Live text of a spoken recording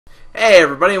Hey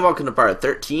everybody, and welcome to part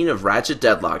 13 of Ratchet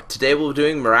Deadlocked. Today we'll be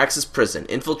doing Mirax's Prison.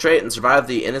 Infiltrate and survive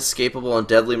the inescapable and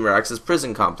deadly Mirax's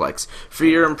Prison complex.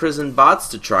 Free your imprisoned bots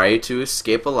to try to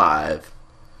escape alive.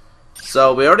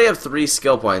 So we already have 3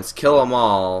 skill points. Kill them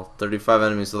all, 35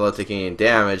 enemies without taking any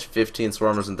damage, 15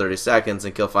 swarmers in 30 seconds,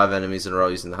 and kill 5 enemies in a row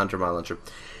using the Hunter Mile Launcher.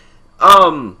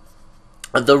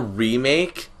 The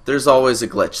remake, there's always a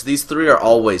glitch. These 3 are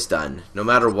always done, no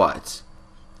matter what.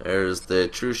 There's the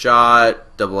True Shot,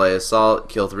 AA Assault,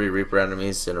 kill 3 Reaper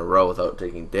enemies in a row without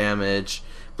taking damage.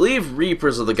 I believe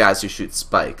Reapers are the guys who shoot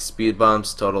spikes. Speed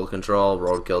bumps, total control,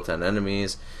 roadkill 10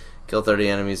 enemies, kill 30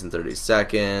 enemies in 30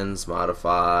 seconds,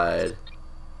 modified,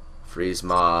 freeze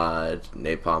mod,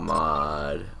 napalm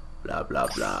mod, blah blah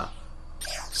blah.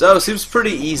 So, seems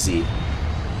pretty easy.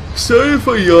 Sorry if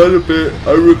I yawn a bit,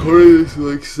 I recorded this at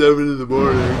like 7 in the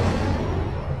morning.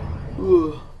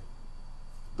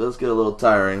 Does get a little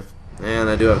tiring, and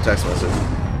I do have a text message.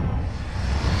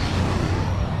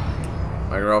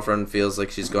 My girlfriend feels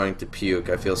like she's going to puke.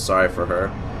 I feel sorry for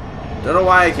her. Don't know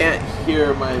why I can't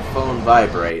hear my phone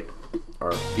vibrate,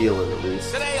 or feel it at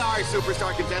least. Today our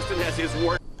superstar contestant has his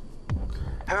work.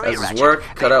 Hurry, Has his work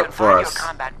cut out for us. Your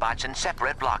combat bots in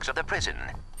separate blocks of the prison.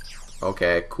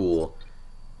 Okay, cool.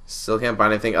 Still can't buy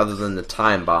anything other than the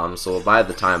time bomb, so we'll buy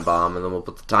the time bomb, and then we'll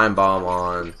put the time bomb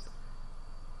on.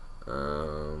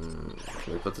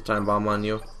 Can we put the time bomb on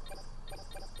you?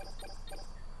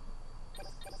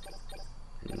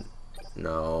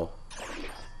 No.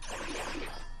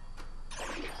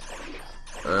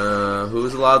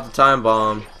 Who's allowed the time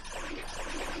bomb?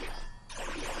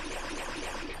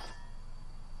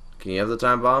 Can you have the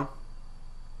time bomb?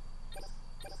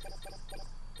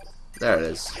 There it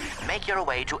is. Make your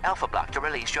way to Alpha Block to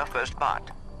release your first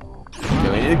bot. Okay,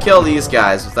 we need to kill these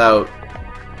guys without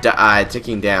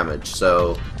taking damage,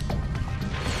 so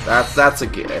that's a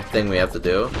thing we have to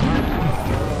do.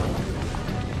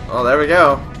 Oh, there we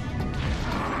go.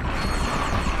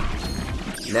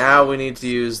 Now we need to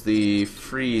use the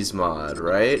freeze mod,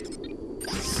 right?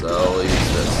 So we'll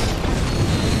use this.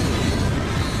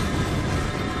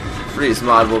 Freeze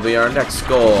mod will be our next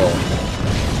goal.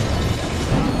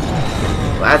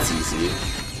 Well, that's easy.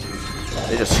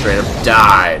 They just straight up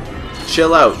died.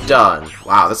 Chill out, done.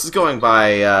 Wow, this is going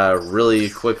by really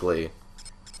quickly.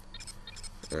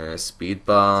 Speed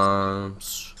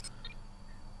bumps.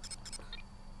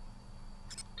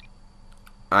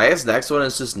 I guess next one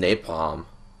is just napalm.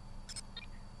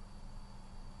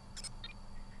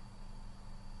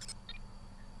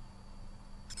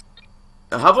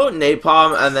 How about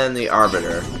napalm and then the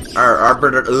arbiter? Or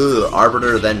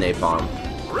arbiter then napalm.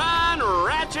 Run,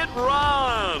 Ratchet,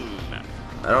 run!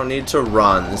 I don't need to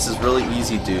run. This is really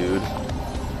easy, dude.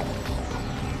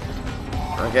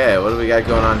 Okay, what do we got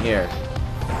going on here?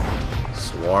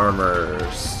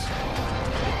 Swarmers.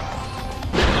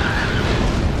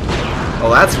 Oh,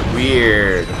 that's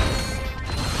weird.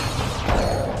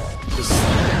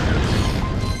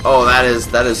 Oh, that is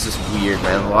just weird,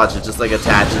 man. Watch it, just like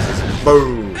attaches this.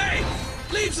 Boom. Hey,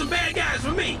 leave some bad guys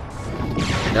for me.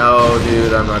 No,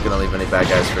 dude, I'm not gonna leave any bad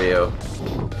guys for you.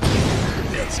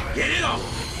 Let's get it on.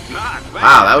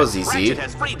 Wow, that was easy. Ratchet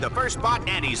has freed the first bot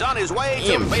and he's on his way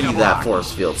to EMP playable. that force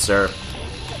field, sir.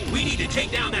 We need to take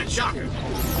down that shocker.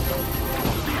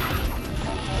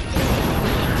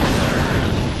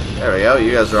 There we go.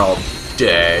 You guys are all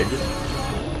dead.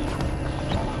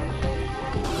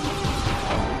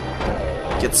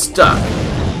 Get stuck.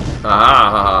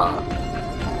 Ah.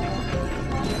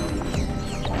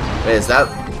 Wait, is that?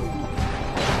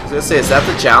 I was gonna say, is that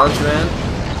the challenge, man?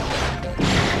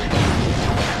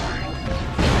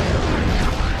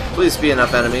 Please be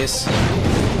enough enemies.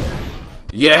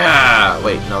 Yeah!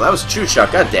 Wait, no, that was True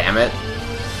Shot. God damn it.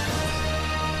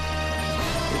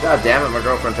 God damn it, my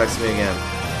girlfriend texted me again.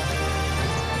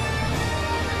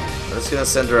 I'm just gonna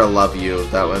send her a love you.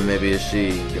 That way maybe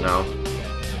she, you know,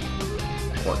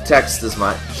 won't text as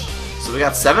much. So we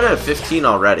got 7 out of 15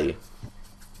 already.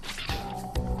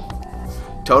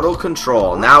 Total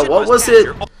control. Now, what was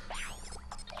it?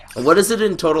 What is it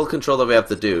in total control that we have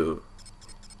to do?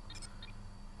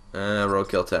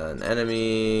 Roadkill 10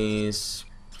 enemies.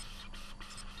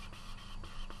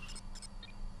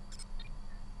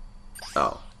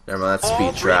 Oh, never mind. That's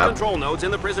speed trap. Control nodes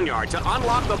in the prison yard to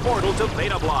unlock the portal to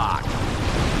Beta Block.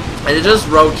 And it just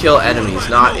roadkill enemies,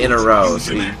 not in a row.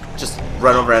 So you just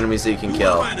run over enemies that you can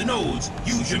kill.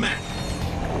 Use your map.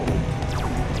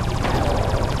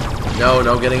 No,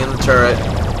 no getting in the turret.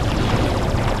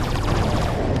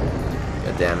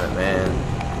 God damn it, man.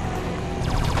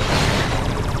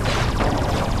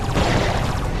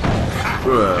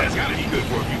 That's gotta be good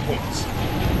for a few points.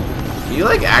 Can you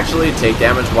like actually take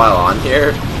damage while on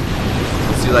here?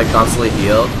 Since you like constantly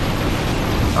heal?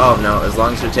 Oh no, as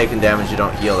long as you're taking damage you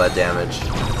don't heal that damage.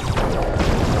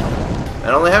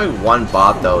 And only having one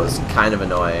bot though is kind of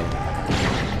annoying.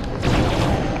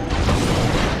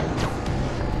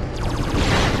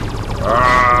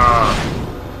 I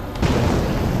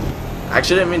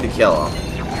actually didn't mean to kill him.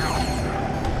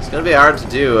 It's gonna be hard to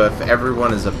do if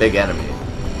everyone is a big enemy.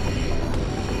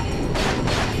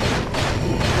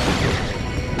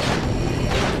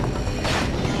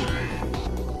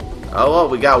 Oh well,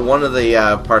 we got one of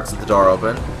the parts of the door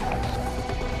open.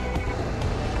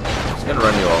 Just gonna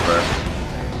run you over.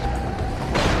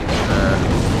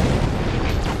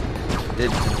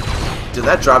 Did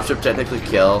that dropship technically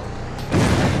kill?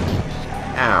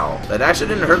 Ow. That actually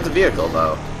didn't hurt the vehicle,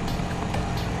 though.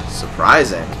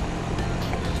 Surprising.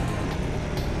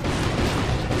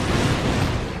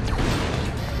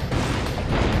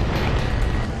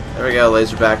 There we go,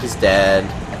 Laserback is dead.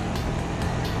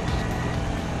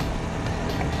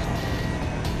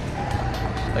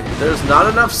 Like, there's not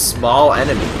enough small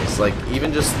enemies. Like,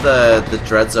 even just the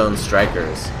DreadZone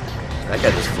strikers. That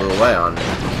guy just flew away on me.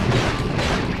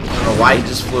 I don't know why he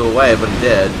just flew away, but he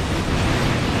did.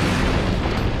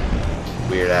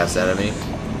 Weird ass enemy.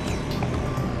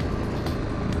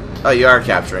 Oh, you are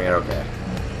capturing it, okay.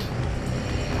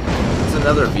 There's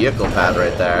another vehicle pad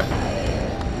right there.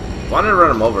 Wanted to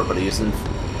run him over, but he's in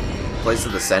place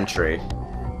of the sentry.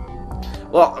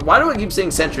 Well, why do I keep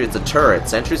saying sentry? It's a turret.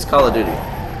 Sentry's Call of Duty.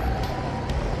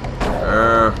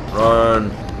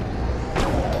 Run.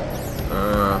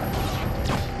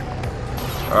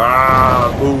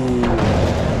 Boom.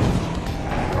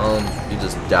 He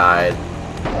just died.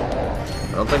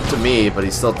 I don't think to me, but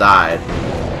he still died.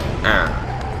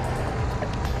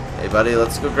 Hey, buddy,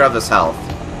 let's go grab this health.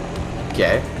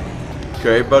 Okay.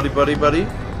 Okay, buddy.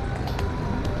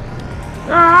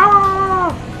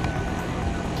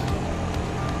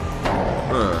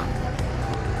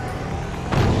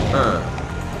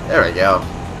 There we go.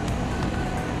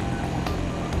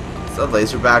 Is that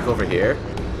Laserback over here?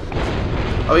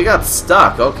 Oh, he got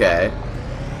stuck. Okay.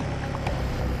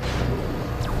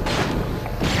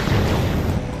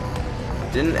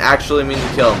 Didn't actually mean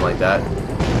to kill him like that.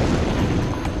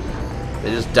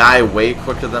 They just die way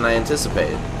quicker than I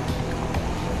anticipated.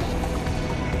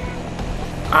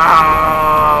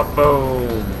 Ah,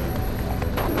 boom.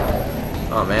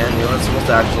 Oh man, you weren't supposed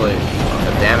to actually...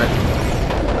 Oh, damn it.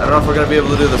 I don't know if we're going to be able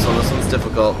to do this one. This one's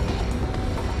difficult.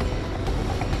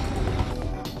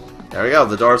 There we go,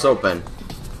 the door's open.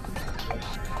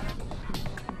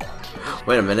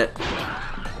 Wait a minute.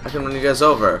 I can run you guys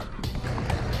over.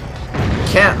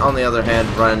 Can't, on the other hand,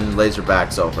 run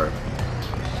Laserbacks over.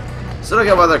 Still don't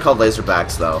get why they're called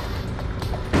Laserbacks, though.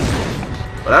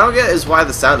 What I don't get is why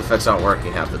the sound effects aren't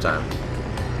working half the time.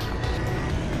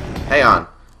 Hang on.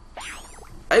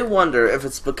 I wonder if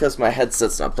it's because my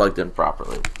headset's not plugged in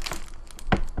properly.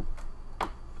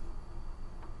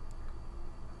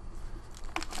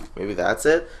 Maybe that's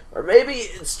it? Or maybe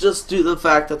it's just due to the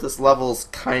fact that this level's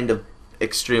kind of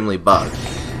extremely bugged.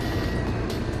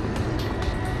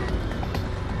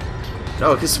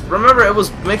 No, because remember, it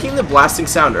was making the blasting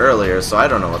sound earlier, so I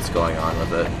don't know what's going on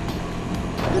with it.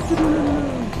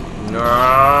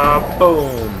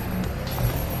 Boom!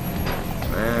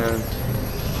 Man.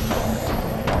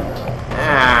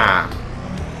 Ah!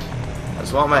 I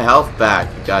just want my health back,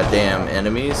 you goddamn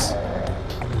enemies.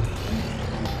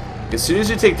 As soon as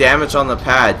you take damage on the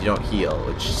pad, you don't heal,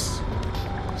 which is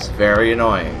very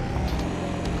annoying.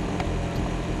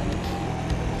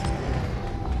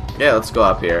 Yeah, let's go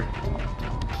up here.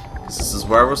 This is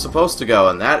where we're supposed to go,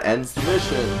 and that ends the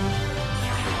mission.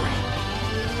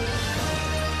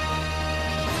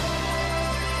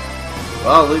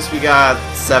 Well, at least we got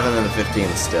 7 and a 15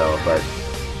 still, but...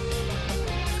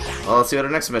 Well, let's see what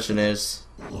our next mission is.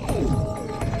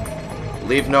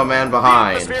 Leave no man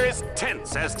behind. The atmosphere is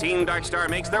tense as Team Darkstar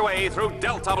makes their way through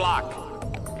Delta Block.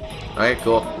 Alright,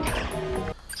 cool.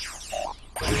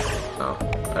 Oh,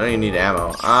 I don't even need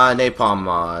ammo. Napalm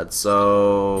mod,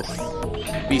 so...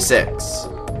 B6.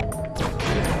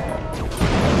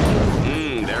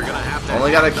 They're gonna have to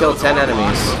only gotta kill 10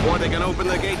 enemies before they can open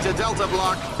the gate to Delta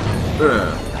Block.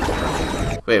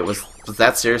 Wait, was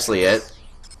that seriously it?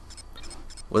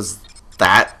 Was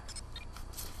that...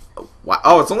 Wow.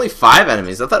 Oh, it's only 5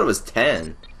 enemies. I thought it was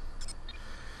 10.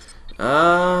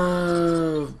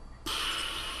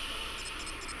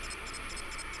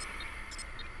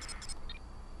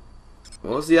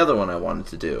 What was the other one I wanted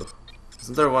to do?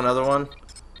 Isn't there one other one?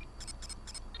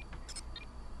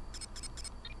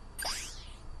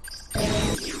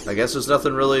 I guess there's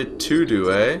nothing really to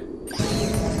do, eh?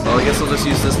 Well, I guess I'll just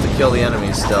use this to kill the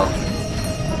enemies still.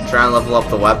 Try and level up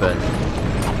the weapon.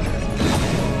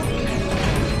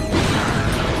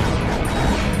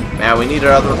 Man, we need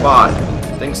our other bot.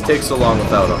 Things take so long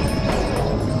without him.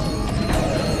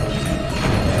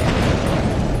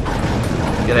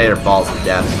 Get out of your balls of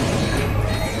death.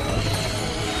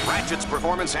 Ratchet's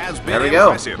performance has been There we go.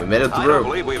 impressive. We made it I through. don't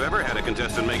believe we've ever had a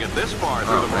contestant make it this far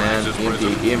through Oh the man, Ratchet's EMP,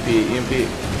 prison. EMP, EMP.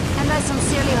 And I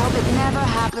sincerely hope it never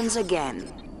happens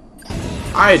again.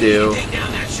 I do. Take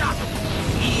down that shop.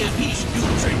 EMP should do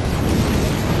the trick.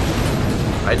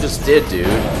 I just did, dude.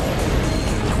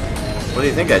 What do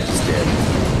you think I just did?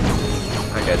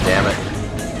 Oh, God damn it.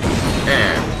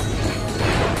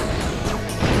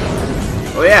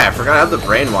 Oh yeah, I forgot I have the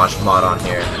brainwash mod on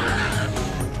here.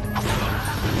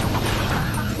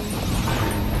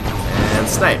 And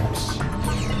Snipes.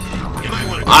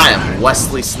 I am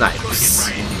Wesley Snipes.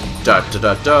 Da da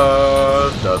da da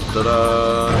da da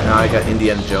da. Now I got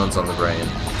Indiana Jones on the brain.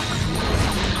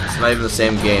 It's not even the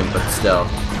same game, but still.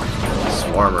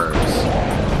 Swarmers.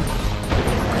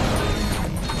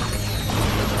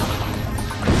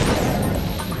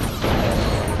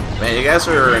 Man, you guys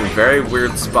are in very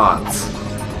weird spots.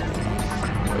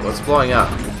 Wait, what's blowing up?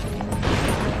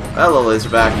 Hello,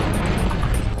 Laserback.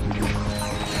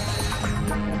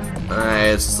 Alright,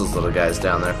 it's just those little guys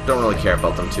down there. Don't really care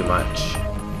about them too much.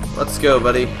 Let's go,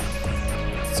 buddy.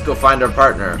 Let's go find our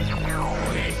partner.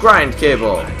 Grind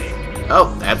cable.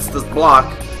 Oh, that's the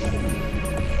block.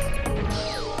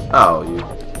 Oh,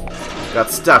 you got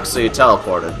stuck, so you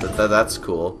teleported. That's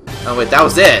cool. Oh, wait, that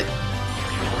was it!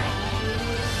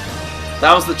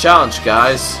 That was the challenge,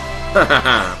 guys.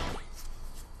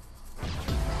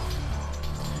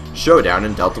 Showdown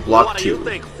in Delta Block What do 2. you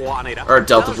think, Juanita? Or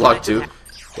Delta Does Block Ratchet 2. have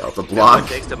Delta what Block. it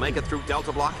takes to make it through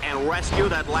Delta Block and rescue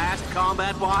that last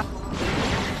combat bot?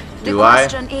 Do the I?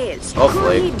 question is,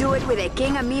 Hopefully. could he do it with a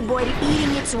king amoeboid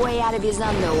eating its way out of his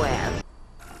underwear?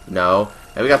 No.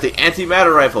 And we got the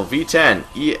antimatter rifle V10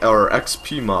 E or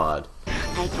XP mod.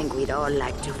 I think we'd all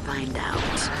like to find out.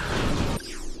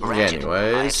 Ratchet,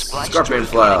 Anyways, I spliced Scorpion your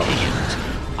Flail. communications.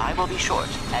 I will be short,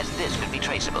 as this could be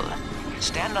traceable.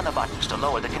 Stand on the buttons to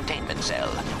lower the containment cell.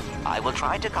 I will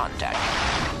try to contact.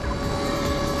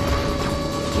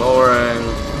 Lowering.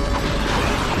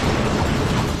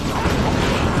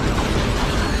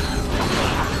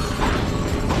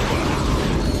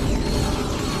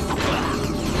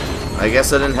 I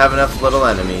guess I didn't have enough little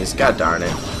enemies. God darn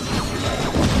it.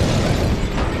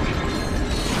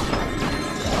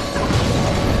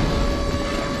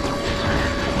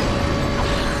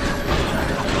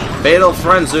 Fatal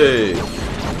Frenzy!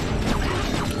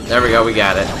 There we go, we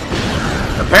got it.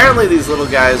 Apparently these little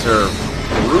guys are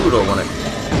brutal when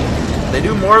it... They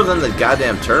do more than the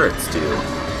goddamn turrets do.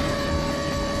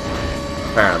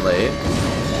 Apparently.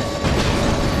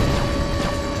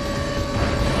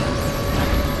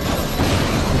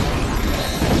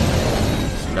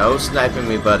 No sniping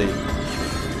me, buddy.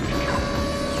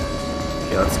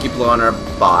 Okay, let's keep blowing our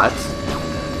bot.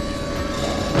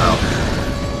 Oh.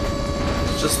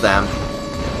 It's just them.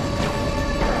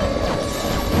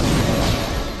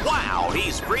 Wow,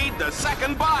 he's freed the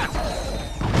second bot!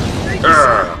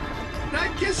 Urgh. I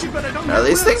kiss you, but I don't Are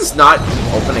these things not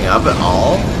opening up at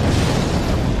all?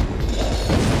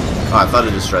 Oh, I thought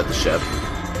it destroyed the ship.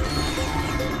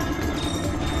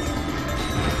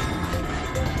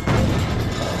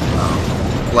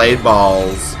 Oh. Blade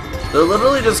balls. They're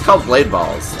literally just called blade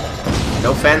balls.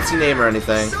 No fancy name or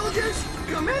anything. Soldiers,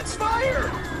 commence fire!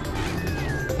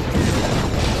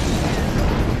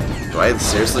 Do I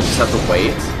seriously just have to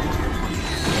wait?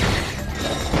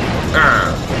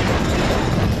 Urgh.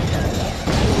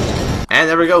 And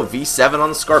there we go, V7 on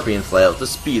the Scorpion Flail with the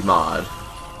speed mod.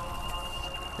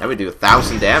 Now we do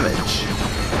 1,000 damage.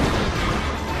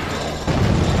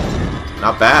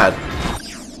 Not bad.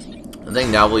 I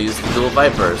think now we'll use the dual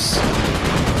Vipers.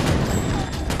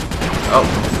 Oh.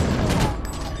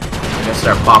 I'm gonna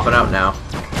start popping out now.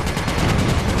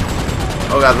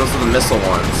 Oh god, those are the missile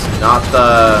ones, not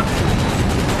the...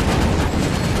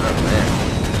 Oh man.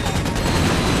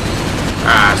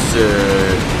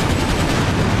 Acid.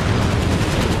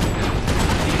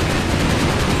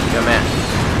 Yeah, man.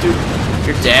 Dude,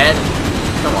 you're dead?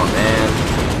 Come on,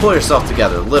 man. Pull yourself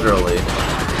together, literally.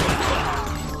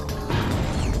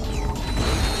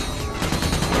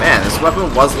 Man, this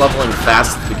weapon was leveling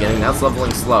fast at the beginning, now it's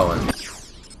leveling slow. And...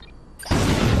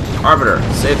 Arbiter,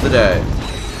 save the day.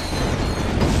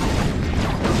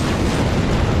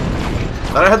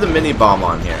 Thought I had the mini bomb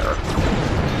on here.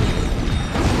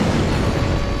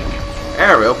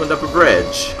 There, we opened up a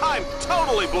bridge. I'm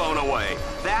totally blown away.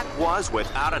 That was,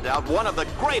 without a doubt, one of the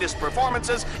greatest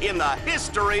performances in the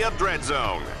history of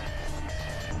DreadZone.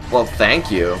 Well,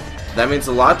 thank you. That means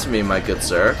a lot to me, my good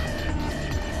sir.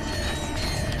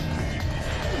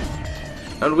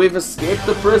 And we've escaped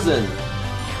the prison.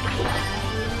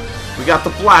 We got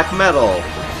the black medal.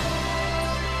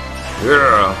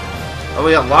 Yeah. And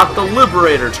we unlocked the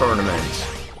Liberator tournament.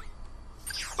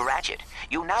 Ratchet,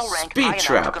 you now rank Speed high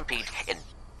trap. enough to compete in...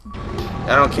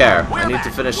 I don't care. We're I need back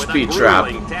to finish with Speed a Trap.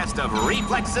 grueling test of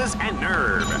reflexes and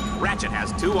nerve. Ratchet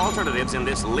has two alternatives in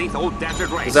this lethal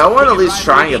desert race. 'Cause I want He to at can least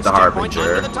drive try and through get the each checkpoint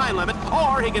Harbinger. under the time limit,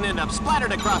 or he can end up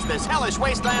splattered across this hellish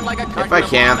wasteland like a carton If I of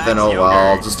can't, then oh Wombat's well. I'll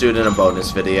yogurt. just do it in a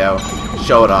bonus video.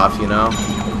 Show it off, you know?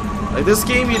 Like, this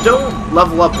game, you don't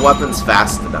level up weapons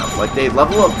fast enough. Like, they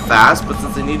level up fast, but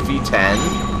since they need V10,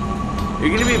 you're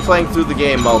going to be playing through the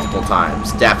game multiple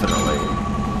times. Definitely.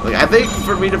 Like, I think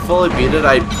for me to fully beat it,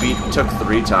 took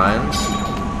 3 times.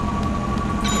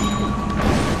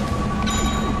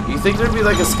 You think there'd be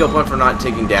like a skill point for not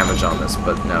taking damage on this,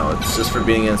 but no, it's just for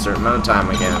beating in a certain amount of time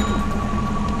again.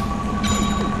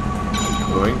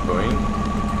 Boing, boing.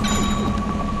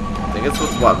 I think it's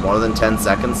with what, more than 10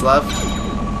 seconds left?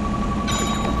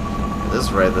 At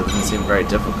this rate, that doesn't seem very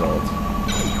difficult.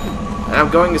 And I'm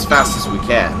going as fast as we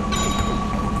can.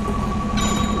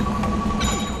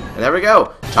 And there we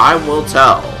go. Time will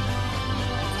tell.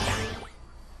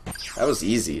 That was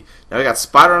easy. Now we got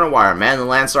Spider on a Wire. Man the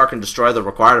Landstar can destroy the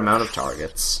required amount of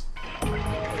targets. We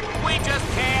just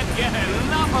can't get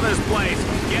enough of this place.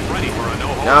 Get ready for a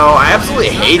no-hold. No, I absolutely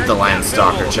hate the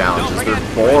Landstalker challenges. They're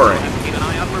boring. Keep an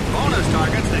eye out for bonus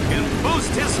targets that can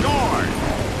boost his score.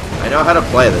 I know how to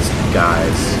play this,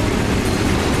 guys.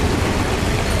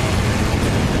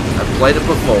 I've played it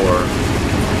before.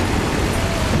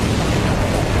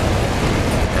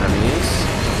 Enemies.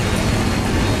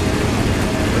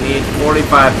 We need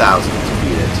 45,000 to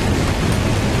beat it.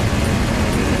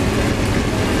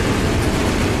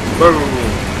 Boom!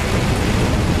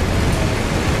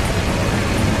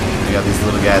 We got these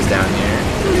little guys down here.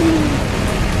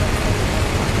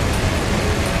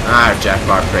 Ah,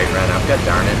 jackpot crate ran up. God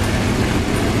darn it.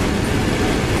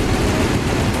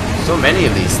 So many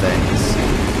of these things.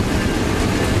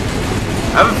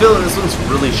 I have a feeling this one's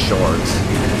really short.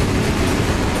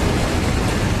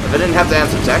 If I didn't have to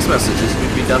answer text messages,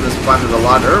 we'd be done this planet a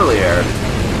lot earlier.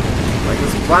 Like,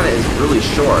 this planet is really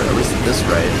short, at least at this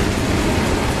rate.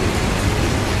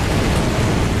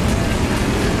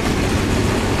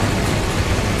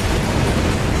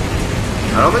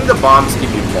 I don't think the bombs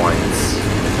give you points.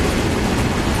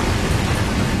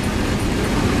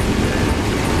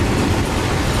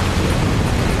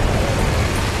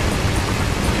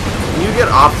 Can you get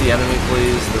off the enemy,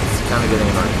 please? That's kind of getting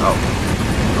annoying. Oh.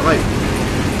 I'm like...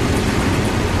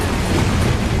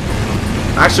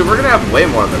 Actually, we're gonna have way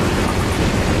more than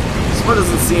enough. This one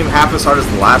doesn't seem half as hard as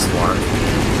the last one.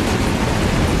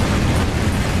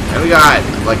 And we got,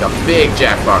 like, a big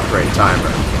jackpot crate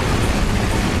timer.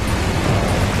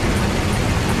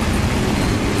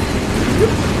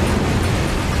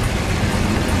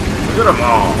 Look at them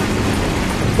all.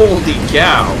 Holy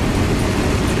cow.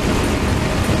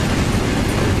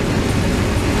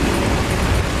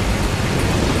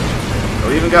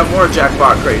 We even got more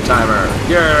jackpot crate timer.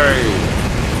 Yay!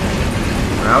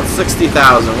 Around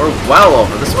 60,000. We're well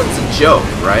over. This one's a joke,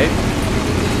 right?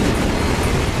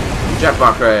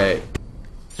 Jackpot crate.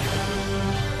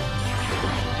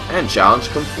 And challenge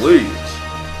complete.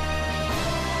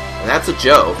 And that's a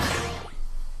joke.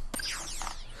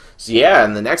 So yeah,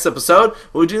 in the next episode,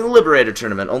 we'll do the Liberator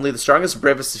tournament. Only the strongest and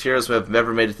bravest heroes have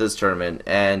ever made it to this tournament.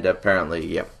 And apparently,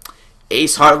 yep.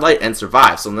 Ace Hardlight and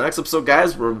survive. So in the next episode,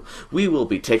 guys, we will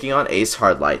be taking on Ace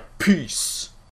Hardlight. Peace.